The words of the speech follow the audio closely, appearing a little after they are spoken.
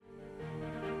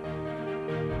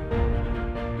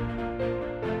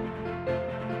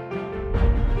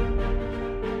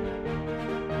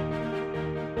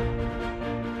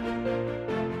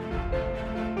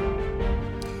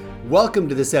Welcome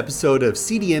to this episode of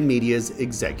CDM Media's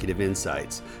Executive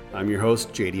Insights. I'm your host,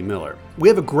 JD Miller. We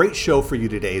have a great show for you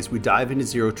today as we dive into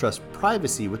Zero Trust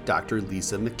Privacy with Dr.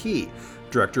 Lisa McKee,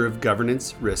 Director of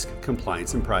Governance, Risk,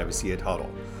 Compliance, and Privacy at Huddle.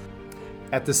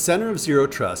 At the center of Zero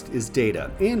Trust is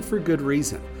data, and for good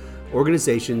reason.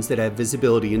 Organizations that have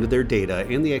visibility into their data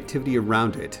and the activity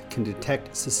around it can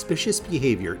detect suspicious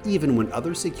behavior even when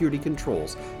other security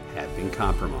controls have been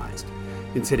compromised.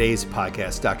 In today's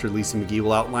podcast, Dr. Lisa McKee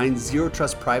will outline Zero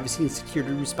Trust privacy and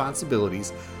security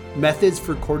responsibilities, methods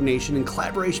for coordination and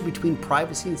collaboration between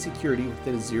privacy and security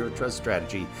within a Zero Trust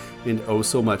strategy, and oh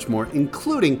so much more,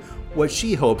 including what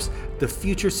she hopes the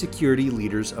future security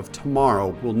leaders of tomorrow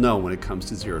will know when it comes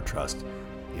to Zero Trust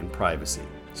and privacy.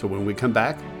 So when we come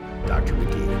back, Dr.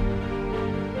 McKee.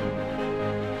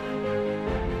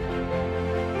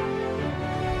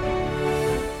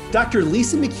 Dr.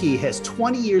 Lisa McKee has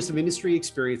 20 years of industry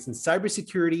experience in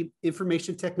cybersecurity,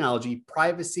 information technology,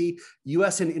 privacy,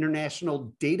 U.S. and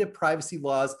international data privacy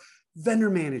laws, vendor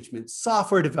management,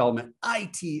 software development,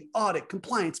 IT, audit,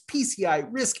 compliance, PCI,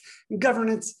 risk, and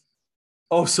governance.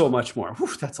 Oh, so much more.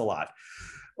 Whew, that's a lot.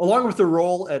 Along with the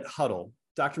role at Huddle,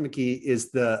 Dr. McKee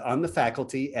is on the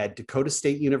faculty at Dakota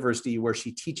State University, where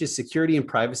she teaches security and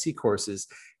privacy courses,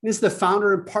 and is the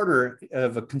founder and partner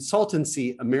of a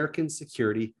consultancy, American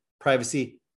Security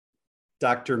Privacy.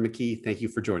 Dr. McKee, thank you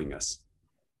for joining us.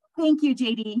 Thank you,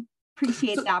 JD.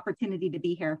 Appreciate the opportunity to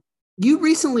be here. You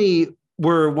recently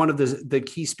were one of the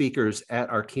key speakers at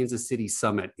our Kansas City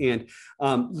Summit, and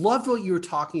loved what you were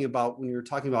talking about when you were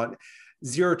talking about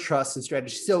Zero Trust and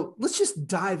strategy. So let's just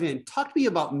dive in. Talk to me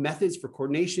about methods for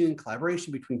coordination and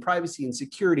collaboration between privacy and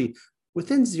security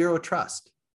within Zero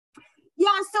Trust. Yeah,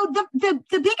 so the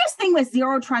biggest thing with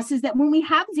Zero Trust is that when we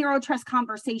have Zero Trust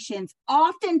conversations,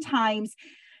 oftentimes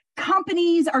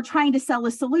companies are trying to sell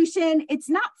a solution. It's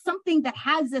not something that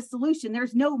has a solution.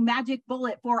 There's no magic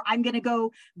bullet for I'm going to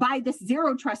go buy this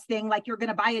Zero Trust thing like you're going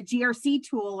to buy a GRC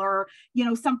tool or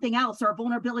something else or a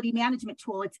vulnerability management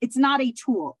tool. It's not a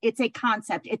tool. It's a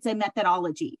concept. It's a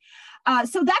methodology.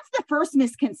 So that's the first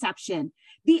misconception.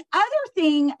 The other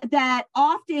thing that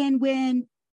often when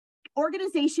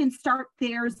organizations start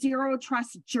their Zero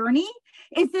Trust journey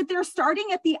is that they're starting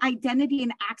at the identity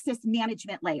and access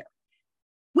management layer.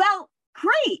 Well,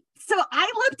 great. So I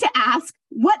look to ask,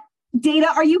 what data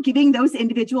are you giving those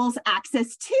individuals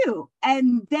access to?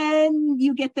 And then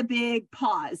you get the big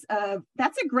pause of,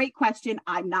 that's a great question.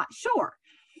 I'm not sure.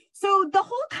 So the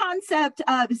whole concept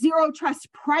of Zero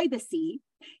Trust privacy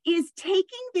is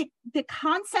taking the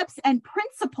concepts and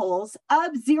principles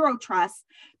of Zero Trust,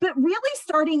 but really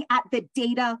starting at the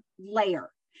data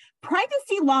layer.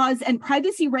 Privacy laws and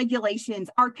privacy regulations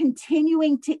are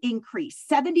continuing to increase.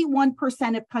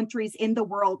 71% of countries in the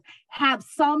world have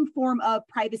some form of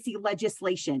privacy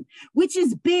legislation, which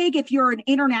is big if you're an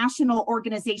international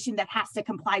organization that has to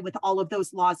comply with all of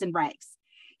those laws and regs.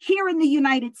 Here in the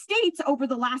United States, over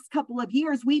the last couple of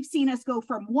years, we've seen us go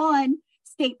from one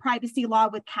state privacy law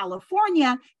with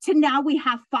California to now we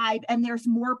have 5, and there's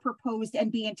more proposed and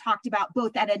being talked about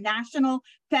both at a national,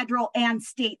 federal, and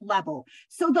state level.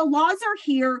 So the laws are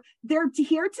here. They're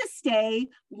here to stay,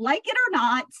 like it or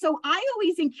not. So I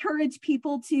always encourage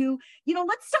people to,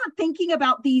 let's start thinking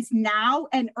about these now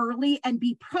and early and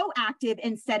be proactive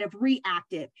instead of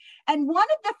reactive. And one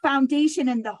of the foundation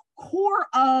and the core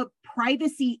of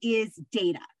privacy is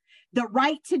data. The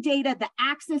right to data, the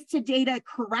access to data,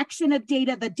 correction of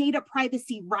data, the data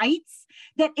privacy rights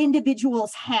that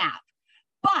individuals have.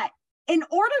 But in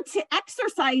order to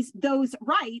exercise those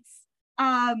rights,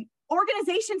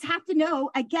 organizations have to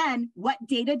know, again, what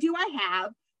data do I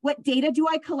have? What data do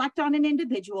I collect on an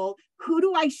individual? Who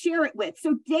do I share it with?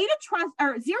 So data trust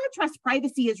or Zero Trust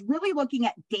privacy is really looking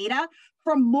at data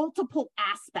from multiple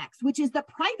aspects, which is the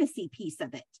privacy piece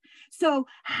of it. So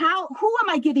who am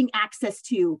I giving access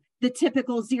to? The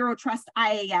typical Zero Trust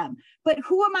IAM, but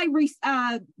who am I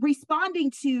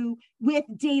responding to with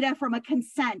data from a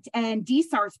consent and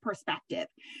DSARS perspective?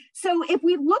 So if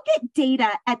we look at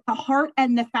data at the heart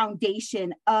and the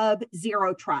foundation of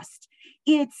Zero Trust,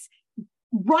 it's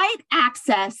right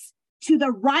access to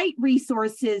the right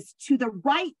resources, to the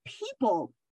right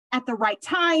people at the right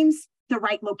times, the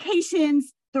right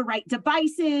locations, the right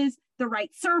devices, the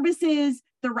right services,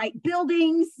 the right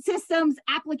buildings, systems,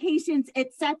 applications,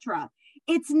 etc.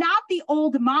 It's not the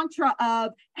old mantra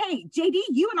of, hey, JD,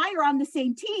 you and I are on the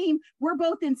same team. We're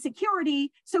both in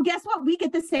security. So guess what? We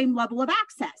get the same level of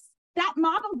access. That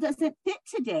model doesn't fit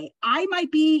today. I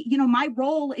might be, my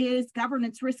role is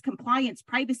governance, risk, compliance,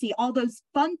 privacy, all those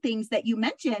fun things that you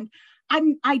mentioned.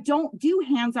 I don't do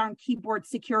hands-on keyboard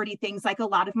security things like a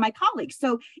lot of my colleagues.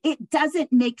 So it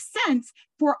doesn't make sense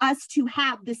for us to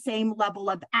have the same level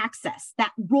of access,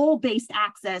 that role-based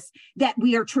access that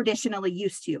we are traditionally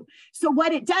used to. So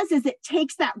what it does is it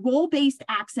takes that role-based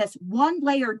access one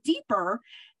layer deeper,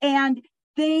 and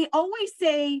they always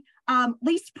say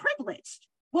least privileged.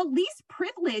 Well, least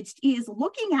privileged is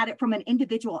looking at it from an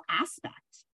individual aspect.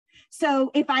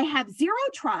 So if I have zero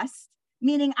trust,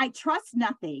 meaning I trust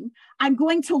nothing, I'm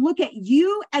going to look at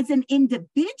you as an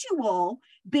individual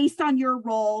based on your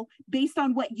role, based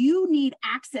on what you need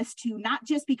access to, not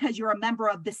just because you're a member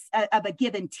of this of a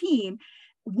given team.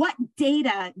 What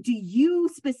data do you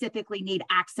specifically need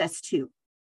access to?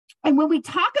 And when we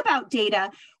talk about data,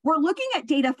 we're looking at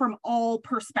data from all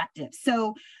perspectives.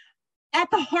 So at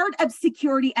the heart of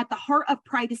security, at the heart of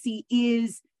privacy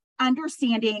is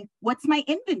understanding what's my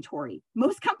inventory.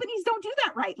 Most companies don't do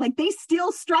that right. Like they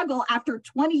still struggle after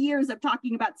 20 years of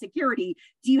talking about security.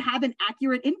 Do you have an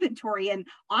accurate inventory? And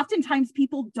oftentimes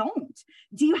people don't.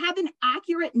 Do you have an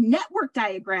accurate network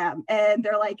diagram? And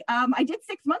they're like, I did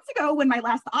 6 months ago when my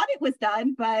last audit was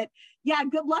done, but yeah,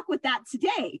 good luck with that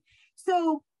today.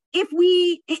 So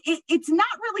it's not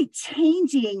really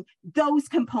changing those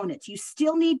components. You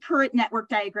still need current network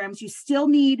diagrams. You still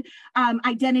need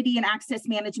identity and access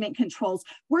management controls.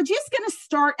 We're just going to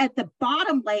start at the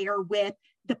bottom layer with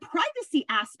the privacy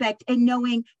aspect and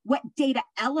knowing what data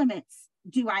elements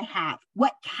do I have?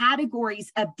 What categories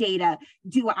of data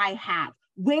do I have?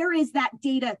 Where is that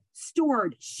data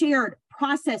stored, shared,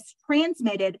 processed,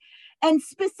 transmitted? And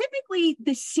specifically,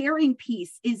 the sharing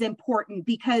piece is important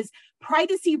because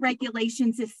privacy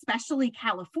regulations, especially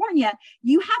California,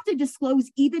 you have to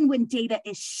disclose even when data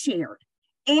is shared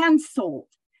and sold.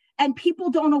 And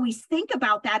people don't always think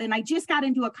about that. And I just got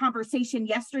into a conversation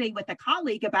yesterday with a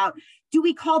colleague about, do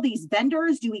we call these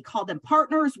vendors? Do we call them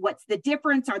partners? What's the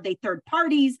difference? Are they third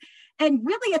parties? And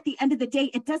really, at the end of the day,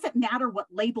 it doesn't matter what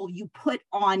label you put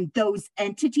on those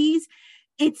entities.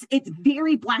 It's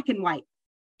very black and white.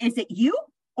 Is it you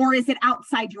or is it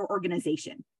outside your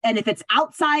organization? And if it's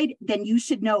outside, then you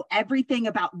should know everything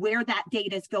about where that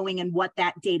data is going and what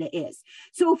that data is.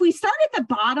 So if we start at the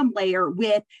bottom layer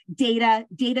with data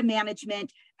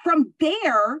management, from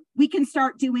there, we can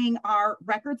start doing our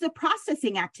records of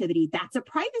processing activity. That's a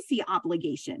privacy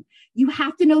obligation. You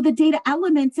have to know the data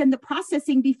elements and the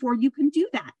processing before you can do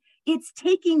that. It's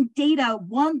taking data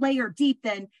one layer deep,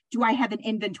 then do I have an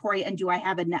inventory and do I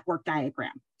have a network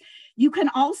diagram? You can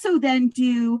also then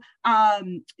do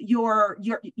your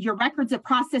records of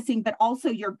processing, but also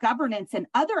your governance and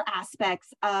other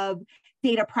aspects of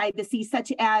data privacy,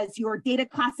 such as your data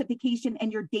classification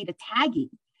and your data tagging.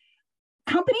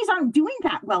 Companies aren't doing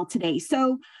that well today.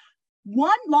 So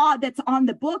one law that's on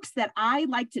the books that I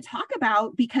like to talk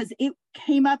about because it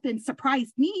came up and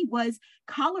surprised me was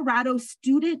Colorado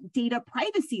Student Data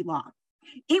Privacy Law.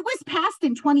 It was passed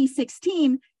in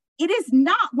 2016. It is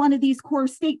not one of these core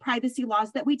state privacy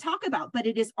laws that we talk about, but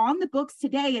it is on the books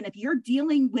today. And if you're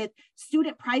dealing with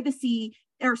student privacy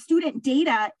or student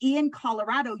data in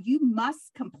Colorado, you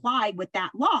must comply with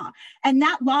that law. And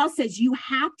that law says you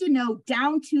have to know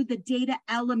down to the data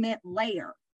element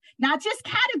layer, not just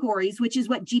categories, which is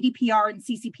what GDPR and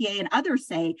CCPA and others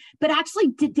say, but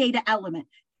actually the data element.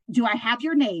 Do I have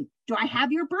your name? Do I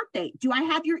have your birthday? Do I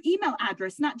have your email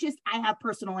address? Not just I have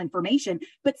personal information,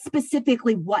 but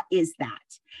specifically what is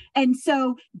that? And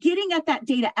so getting at that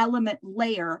data element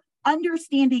layer,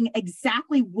 understanding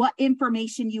exactly what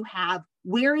information you have,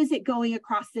 where is it going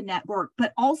across the network,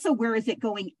 but also where is it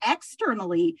going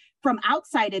externally from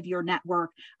outside of your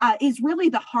network is really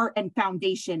the heart and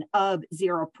foundation of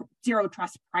zero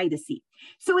trust privacy.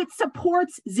 So it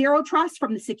supports zero trust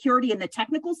from the security and the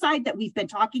technical side that we've been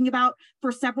talking about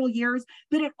for several years,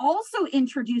 but it also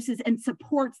introduces and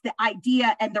supports the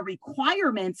idea and the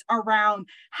requirements around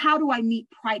how do I meet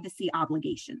privacy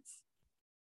obligations.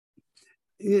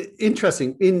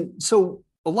 Interesting. So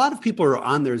a lot of people are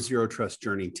on their zero trust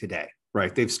journey today,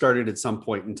 right? They've started at some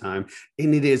point in time,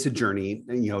 and it is a journey,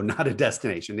 not a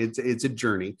destination. It's a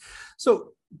journey.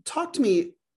 So talk to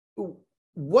me,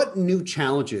 what new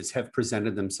challenges have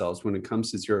presented themselves when it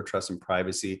comes to zero trust and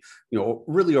privacy,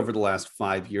 really over the last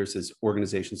 5 years as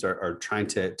organizations are trying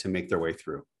to make their way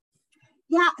through?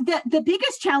 Yeah, the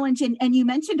biggest challenge, and you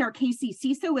mentioned our KC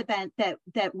CISO event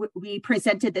that we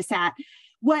presented this at,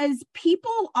 was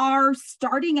people are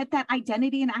starting at that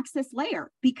identity and access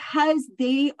layer because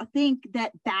they think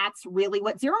that that's really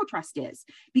what zero trust is.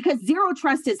 Because zero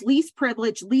trust is least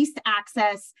privilege, least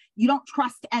access. You don't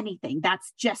trust anything.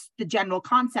 That's just the general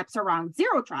concepts around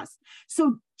zero trust.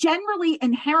 So generally,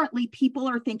 inherently, people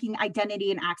are thinking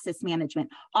identity and access management,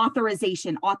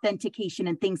 authorization, authentication,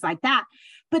 and things like that.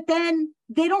 But then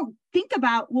they don't think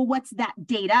about, well, what's that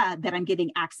data that I'm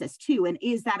getting access to? And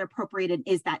is that appropriate? And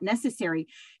is that necessary?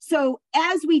 So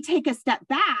as we take a step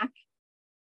back,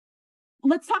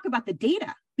 let's talk about the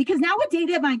data, because now what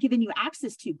data am I giving you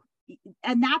access to?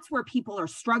 And that's where people are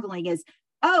struggling is,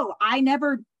 oh, I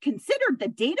never considered the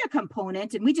data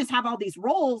component, and we just have all these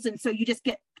roles. And so you just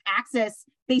get access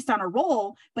based on a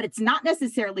role, but it's not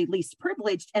necessarily least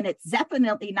privileged. And it's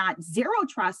definitely not zero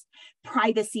trust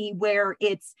privacy where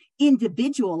it's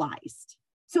individualized.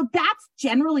 So that's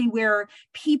generally where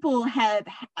people have,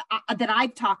 that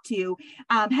I've talked to,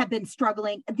 have been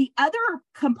struggling. The other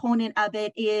component of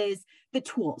it is the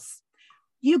tools.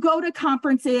 You go to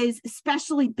conferences,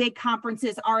 especially big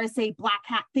conferences, RSA, Black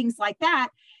Hat, things like that.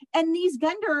 And these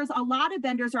vendors, a lot of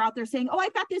vendors are out there saying, oh,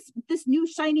 I've got this new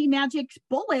shiny magic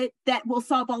bullet that will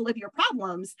solve all of your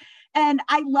problems. And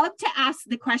I love to ask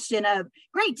the question of,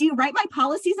 great, do you write my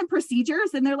policies and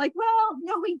procedures? And they're like, well,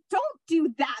 no, we don't do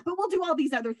that, but we'll do all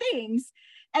these other things.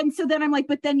 And so then I'm like,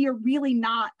 but then you're really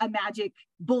not a magic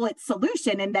bullet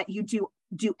solution in that you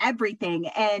do everything.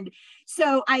 And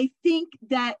so I think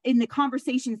that in the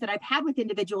conversations that I've had with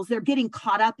individuals, they're getting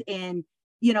caught up in,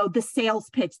 the sales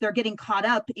pitch. They're getting caught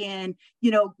up in,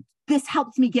 this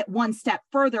helps me get one step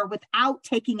further without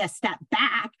taking a step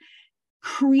back,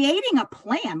 creating a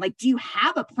plan. Like, do you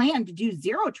have a plan to do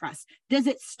zero trust? Does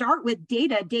it start with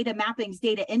data mappings,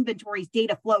 data inventories,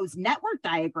 data flows, network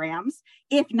diagrams?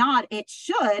 If not, it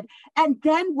should, and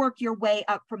then work your way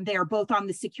up from there, both on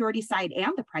the security side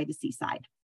and the privacy side.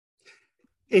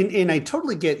 And I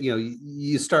totally get,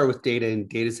 you start with data, and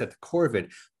data's at the core of it,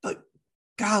 but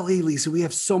golly, Lisa, we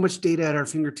have so much data at our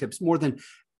fingertips, more than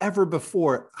ever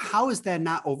before. How is that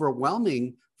not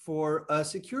overwhelming for a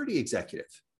security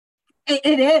executive?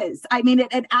 It is. I mean,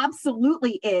 it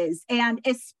absolutely is. And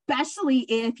especially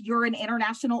if you're an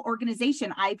international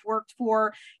organization. I've worked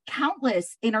for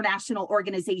countless international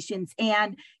organizations,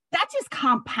 and that just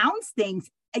compounds things,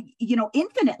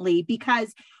 infinitely,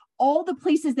 because all the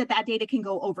places that data can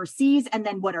go overseas, and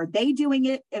then what are they doing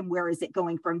it, and where is it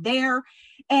going from there?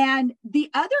 And the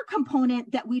other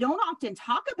component that we don't often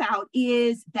talk about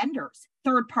is vendors,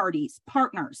 third parties,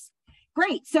 partners.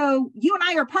 Great. So you and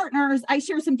I are partners. I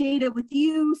share some data with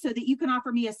you so that you can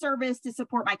offer me a service to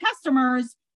support my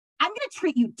customers. I'm going to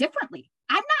treat you differently.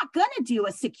 I'm not going to do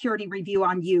a security review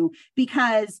on you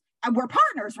because we're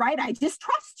partners, right? I just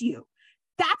trust you.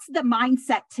 That's the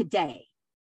mindset today.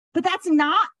 But that's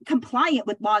not compliant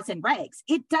with laws and regs.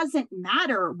 It doesn't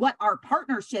matter what our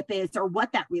partnership is or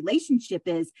what that relationship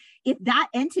is. If that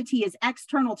entity is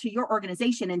external to your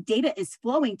organization and data is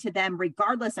flowing to them,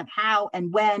 regardless of how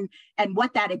and when and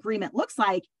what that agreement looks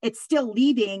like, it's still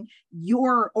leaving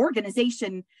your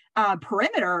organization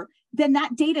perimeter, then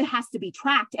that data has to be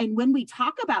tracked. And when we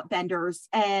talk about vendors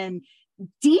and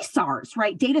DSARs,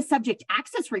 right, data subject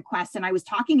access requests, and I was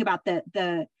talking about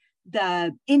the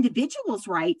individual's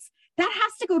rights, that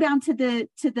has to go down to the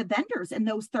vendors and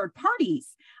those third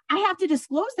parties. I have to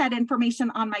disclose that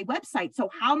information on my website. So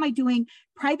how am I doing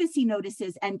privacy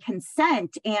notices and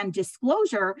consent and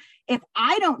disclosure if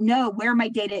I don't know where my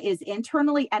data is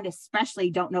internally, and especially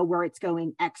don't know where it's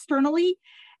going externally?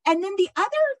 And then the other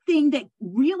thing that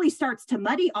really starts to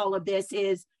muddy all of this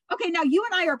is, okay, now you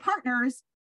and I are partners.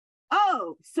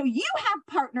 Oh, so you have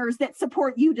partners that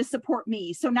support you to support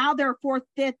me. So now they're fourth,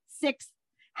 fifth, sixth,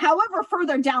 however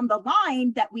further down the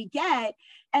line that we get.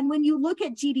 And when you look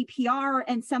at GDPR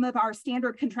and some of our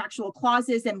standard contractual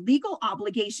clauses and legal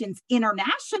obligations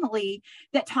internationally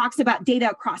that talks about data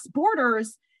across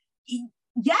borders,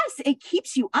 yes, it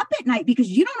keeps you up at night because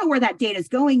you don't know where that data is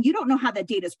going. You don't know how that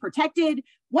data is protected.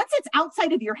 Once it's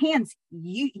outside of your hands,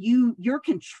 your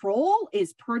control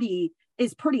is pretty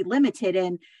limited.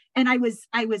 And I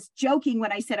was joking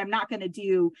when I said I'm not going to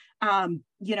do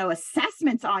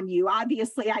assessments on you.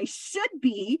 Obviously I should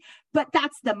be, but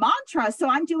that's the mantra. So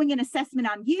I'm doing an assessment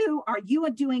on you. Are you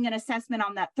doing an assessment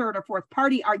on that third or fourth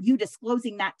party? Are you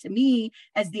disclosing that to me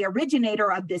as the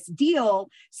originator of this deal?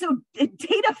 So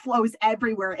data flows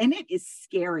everywhere, and it is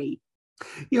scary.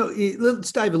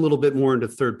 Let's dive a little bit more into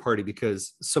third party,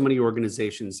 because so many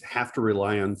organizations have to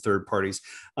rely on third parties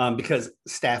because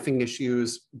staffing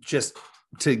issues, just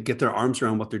to get their arms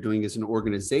around what they're doing as an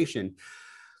organization.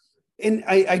 And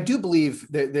I do believe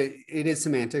that it is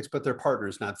semantics, but they're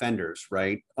partners, not vendors,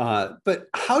 right? But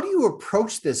how do you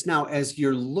approach this now as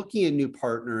you're looking at new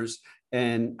partners,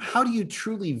 and how do you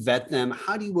truly vet them?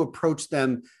 How do you approach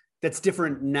them that's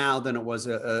different now than it was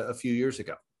a few years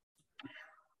ago?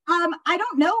 I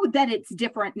don't know that it's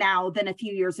different now than a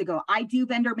few years ago. I do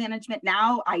vendor management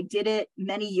now. I did it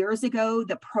many years ago.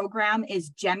 The program is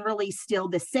generally still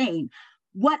the same.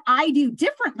 What I do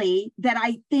differently that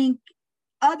I think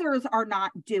others are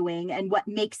not doing, and what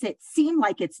makes it seem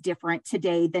like it's different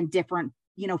today than different,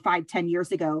 5-10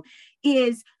 years ago,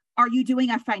 is, are you doing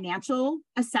a financial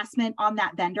assessment on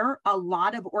that vendor? A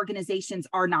lot of organizations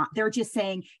are not. They're just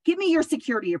saying, give me your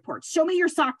security reports, show me your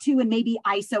SOC 2 and maybe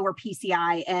ISO or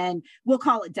PCI, and we'll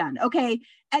call it done. Okay.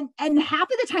 And half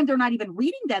of the time they're not even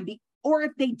reading them, or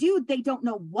if they do, they don't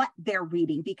know what they're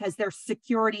reading because they're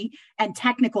security and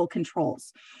technical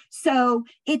controls. So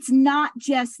it's not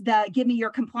just the give me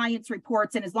your compliance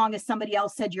reports, and as long as somebody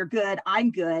else said you're good,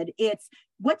 I'm good. It's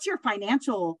what's your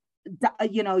financial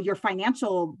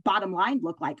bottom line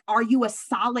look like? Are you a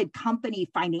solid company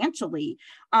financially?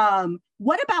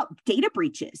 What about data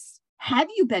breaches? Have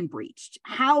you been breached?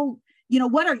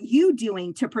 What are you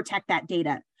doing to protect that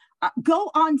data? Go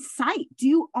on site,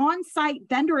 do on-site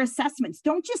vendor assessments.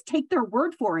 Don't just take their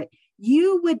word for it.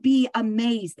 You would be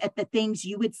amazed at the things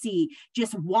you would see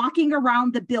just walking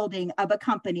around the building of a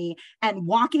company and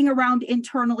walking around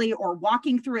internally or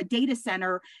walking through a data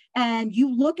center, and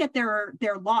you look at their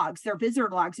logs, their visitor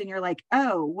logs, and you're like,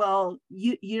 oh, well,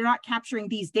 you're not capturing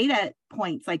these data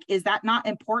points. Like, is that not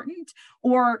important?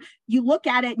 Or you look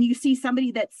at it and you see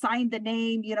somebody that signed the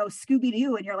name,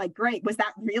 Scooby-Doo, and you're like, great, was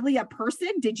that really a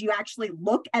person? Did you actually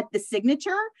look at the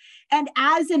signature? And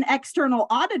as an external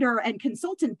auditor and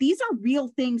consultant, these are real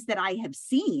things that I have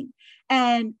seen,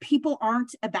 and people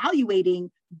aren't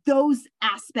evaluating those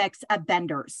aspects of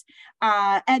vendors.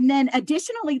 And then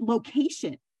additionally,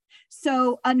 location.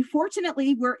 So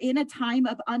unfortunately, we're in a time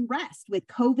of unrest with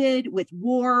COVID, with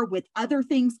war, with other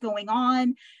things going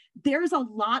on. There's a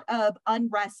lot of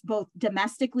unrest, both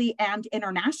domestically and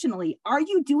internationally. Are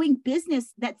you doing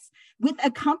business that's with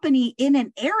a company in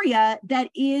an area that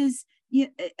is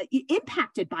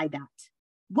impacted by that?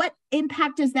 What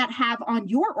impact does that have on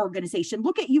your organization?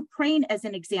 Look at Ukraine as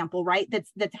an example, right?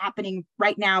 That's happening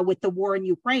right now with the war in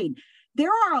Ukraine. There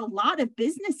are a lot of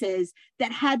businesses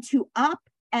that had to up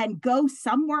and go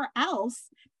somewhere else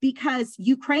because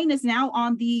Ukraine is now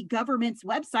on the government's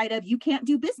website of you can't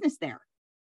do business there.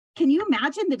 Can you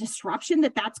imagine the disruption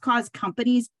that's caused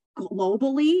companies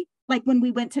globally? Like when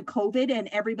we went to COVID and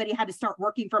everybody had to start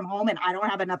working from home and I don't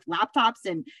have enough laptops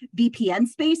and VPN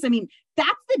space. I mean, that's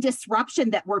the disruption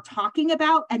that we're talking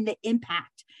about and the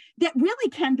impact that really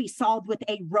can be solved with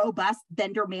a robust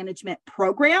vendor management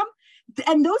program.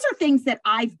 And those are things that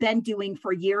I've been doing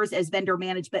for years as vendor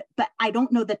management, but I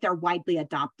don't know that they're widely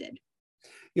adopted.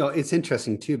 It's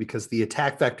interesting too, because the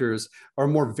attack vectors are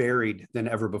more varied than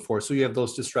ever before. So you have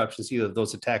those disruptions, you have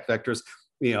those attack vectors.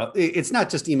 It's not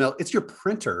just email, it's your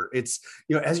printer. It's,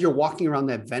 as you're walking around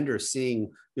that vendor,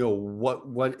 seeing,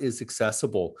 what is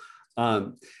accessible.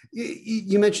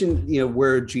 You mentioned,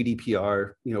 where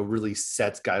GDPR, really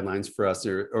sets guidelines for us,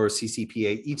 or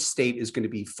CCPA. Each state is going to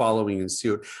be following in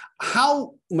suit.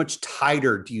 How much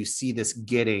tighter do you see this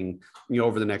getting,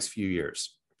 over the next few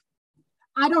years?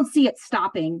 I don't see it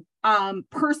stopping.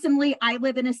 Personally, I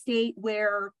live in a state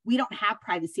where we don't have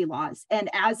privacy laws. And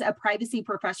as a privacy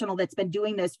professional that's been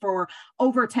doing this for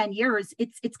over 10 years,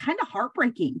 it's kind of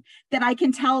heartbreaking that I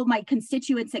can tell my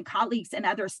constituents and colleagues in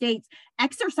other states,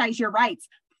 exercise your rights,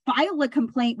 file a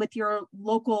complaint with your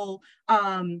local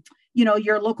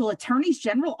your local attorney's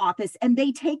general office, and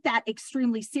they take that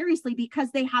extremely seriously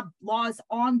because they have laws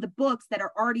on the books that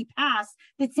are already passed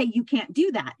that say you can't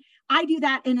do that. I do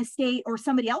that in a state, or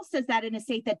somebody else does that in a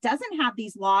state that doesn't have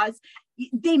these laws.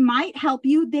 They might help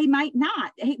you, they might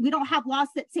not. Hey, we don't have laws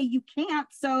that say you can't.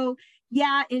 So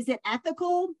yeah, is it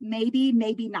ethical? Maybe,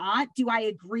 maybe not. Do I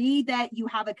agree that you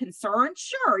have a concern?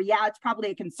 Sure. Yeah, it's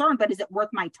probably a concern, but is it worth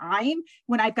my time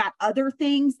when I've got other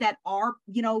things that are,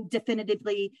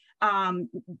 definitively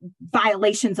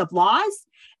violations of laws?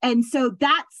 And so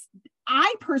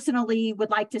I personally would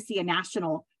like to see a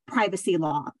national privacy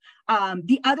law.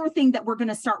 The other thing that we're going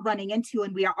to start running into,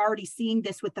 and we are already seeing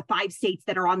this with the 5 states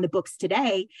that are on the books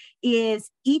today,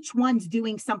 is each one's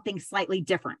doing something slightly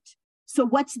different. So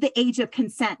what's the age of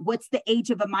consent? What's the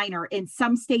age of a minor? In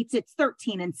some states, it's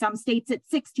 13. In some states,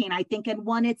 it's 16. I think in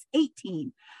one, it's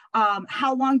 18.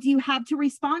 How long do you have to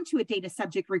respond to a data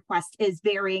subject request is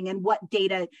varying, and what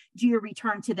data do you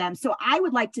return to them? So I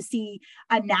would like to see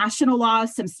a national law,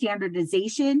 some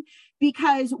standardization,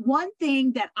 because one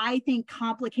thing that I think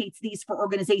complicates these for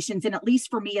organizations, and at least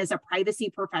for me as a privacy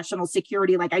professional,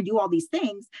 security, like I do all these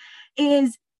things,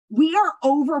 is we are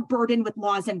overburdened with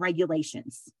laws and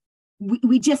regulations.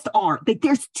 We just are. Like,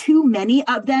 there's too many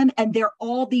of them, and they're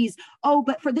all these, oh,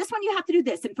 but for this one you have to do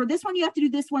this, and for this one you have to do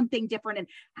this one thing different. And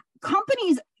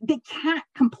companies, they can't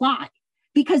comply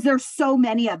because there's so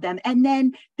many of them. And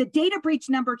then the data breach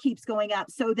number keeps going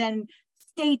up. So then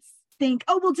states think,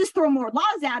 oh, we'll just throw more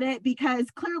laws at it because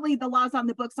clearly the laws on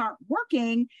the books aren't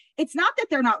working. It's not that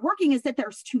they're not working, it's that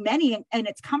there's too many and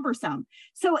it's cumbersome.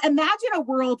 So imagine a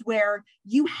world where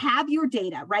you have your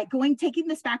data, right? Taking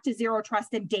this back to zero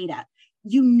trust and data.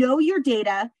 You know your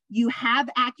data, you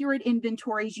have accurate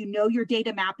inventories, you know your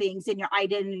data mappings and your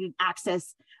identity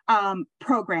access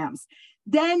programs.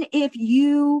 Then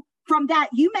from that,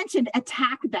 you mentioned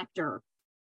attack vector.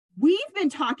 We've been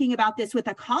talking about this with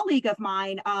a colleague of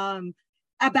mine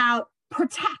about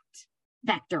protect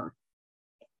vector.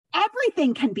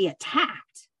 Everything can be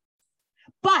attacked.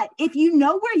 But if you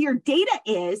know where your data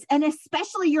is, and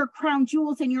especially your crown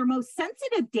jewels and your most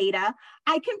sensitive data,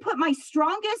 I can put my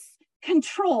strongest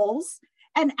controls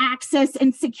and access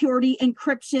and security,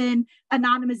 encryption,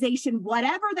 anonymization,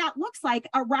 whatever that looks like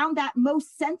around that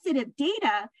most sensitive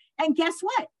data. And guess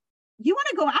what? You want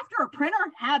to go after a printer?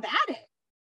 Have at it.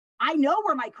 I know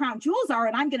where my crown jewels are,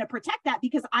 and I'm going to protect that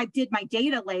because I did my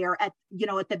data layer at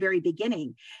the very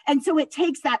beginning. And so it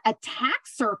takes that attack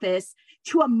surface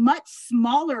to a much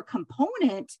smaller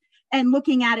component and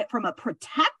looking at it from a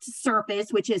protect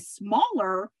surface, which is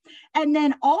smaller. And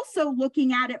then also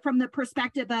looking at it from the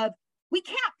perspective of, we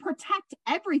can't protect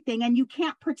everything, and you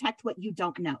can't protect what you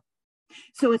don't know.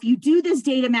 So if you do this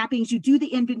data mappings, you do the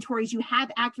inventories, you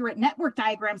have accurate network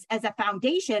diagrams as a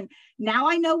foundation. Now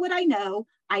I know what I know.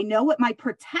 I know what my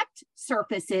protect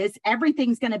surface is.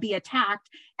 Everything's going to be attacked.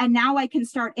 And now I can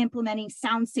start implementing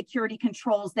sound security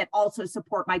controls that also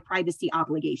support my privacy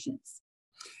obligations.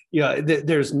 Yeah,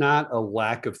 there's not a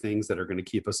lack of things that are going to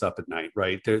keep us up at night,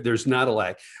 right? There's not a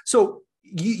lack. So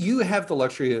you have the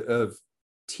luxury of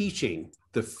teaching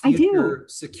the future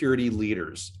security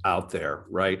leaders out there,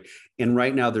 right? And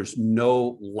right now, there's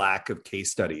no lack of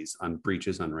case studies on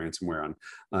breaches, on ransomware,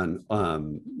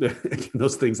 on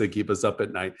those things that keep us up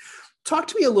at night. Talk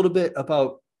to me a little bit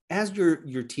about, as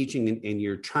you're teaching and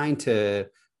you're trying to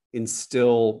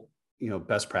instill,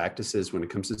 best practices when it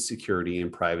comes to security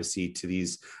and privacy to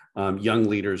these young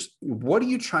leaders. What are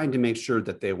you trying to make sure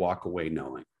that they walk away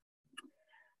knowing?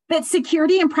 That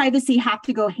security and privacy have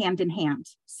to go hand in hand.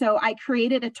 So I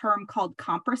created a term called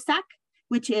CompraSec,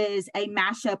 which is a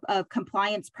mashup of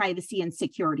compliance, privacy, and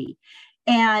security.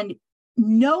 And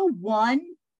no one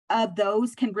of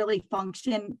those can really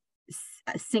function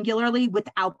singularly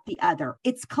without the other.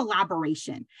 It's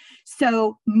collaboration.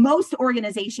 So most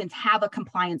organizations have a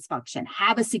compliance function,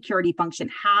 have a security function,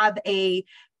 have a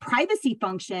privacy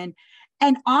function.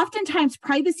 And oftentimes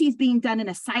privacy is being done in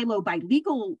a silo by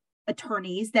legal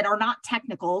attorneys that are not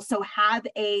technical. So have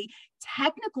a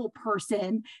technical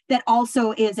person that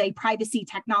also is a privacy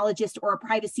technologist or a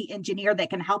privacy engineer that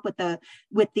can help with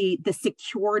the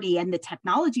security and the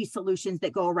technology solutions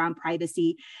that go around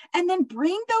privacy. And then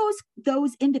bring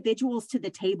those individuals to the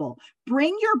table,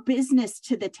 bring your business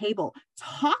to the table,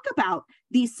 talk about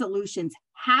these solutions,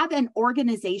 have an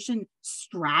organization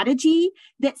strategy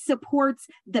that supports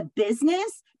the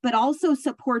business, but also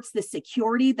supports the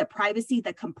security, the privacy,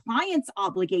 the compliance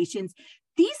obligations.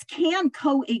 These can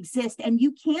coexist and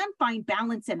you can find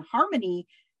balance and harmony,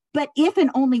 but if and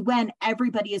only when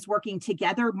everybody is working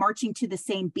together, marching to the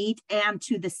same beat and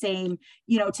to the same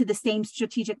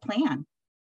strategic plan.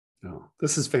 Oh,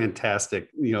 this is fantastic.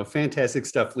 Fantastic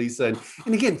stuff, Lisa.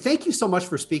 And again, thank you so much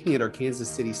for speaking at our Kansas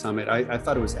City Summit. I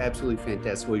thought it was absolutely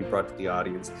fantastic what you brought to the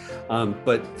audience.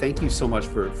 But thank you so much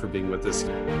for being with us.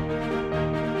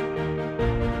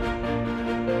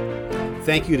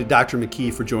 Thank you to Dr.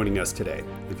 McKee for joining us today.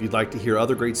 If you'd like to hear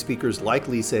other great speakers like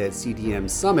Lisa at CDM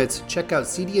Summits, check out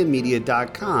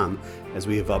cdmmedia.com as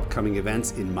we have upcoming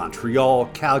events in Montreal,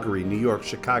 Calgary, New York,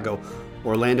 Chicago,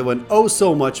 Orlando, and oh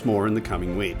so much more in the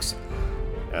coming weeks.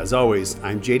 As always,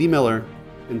 I'm JD Miller,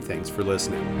 and thanks for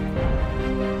listening.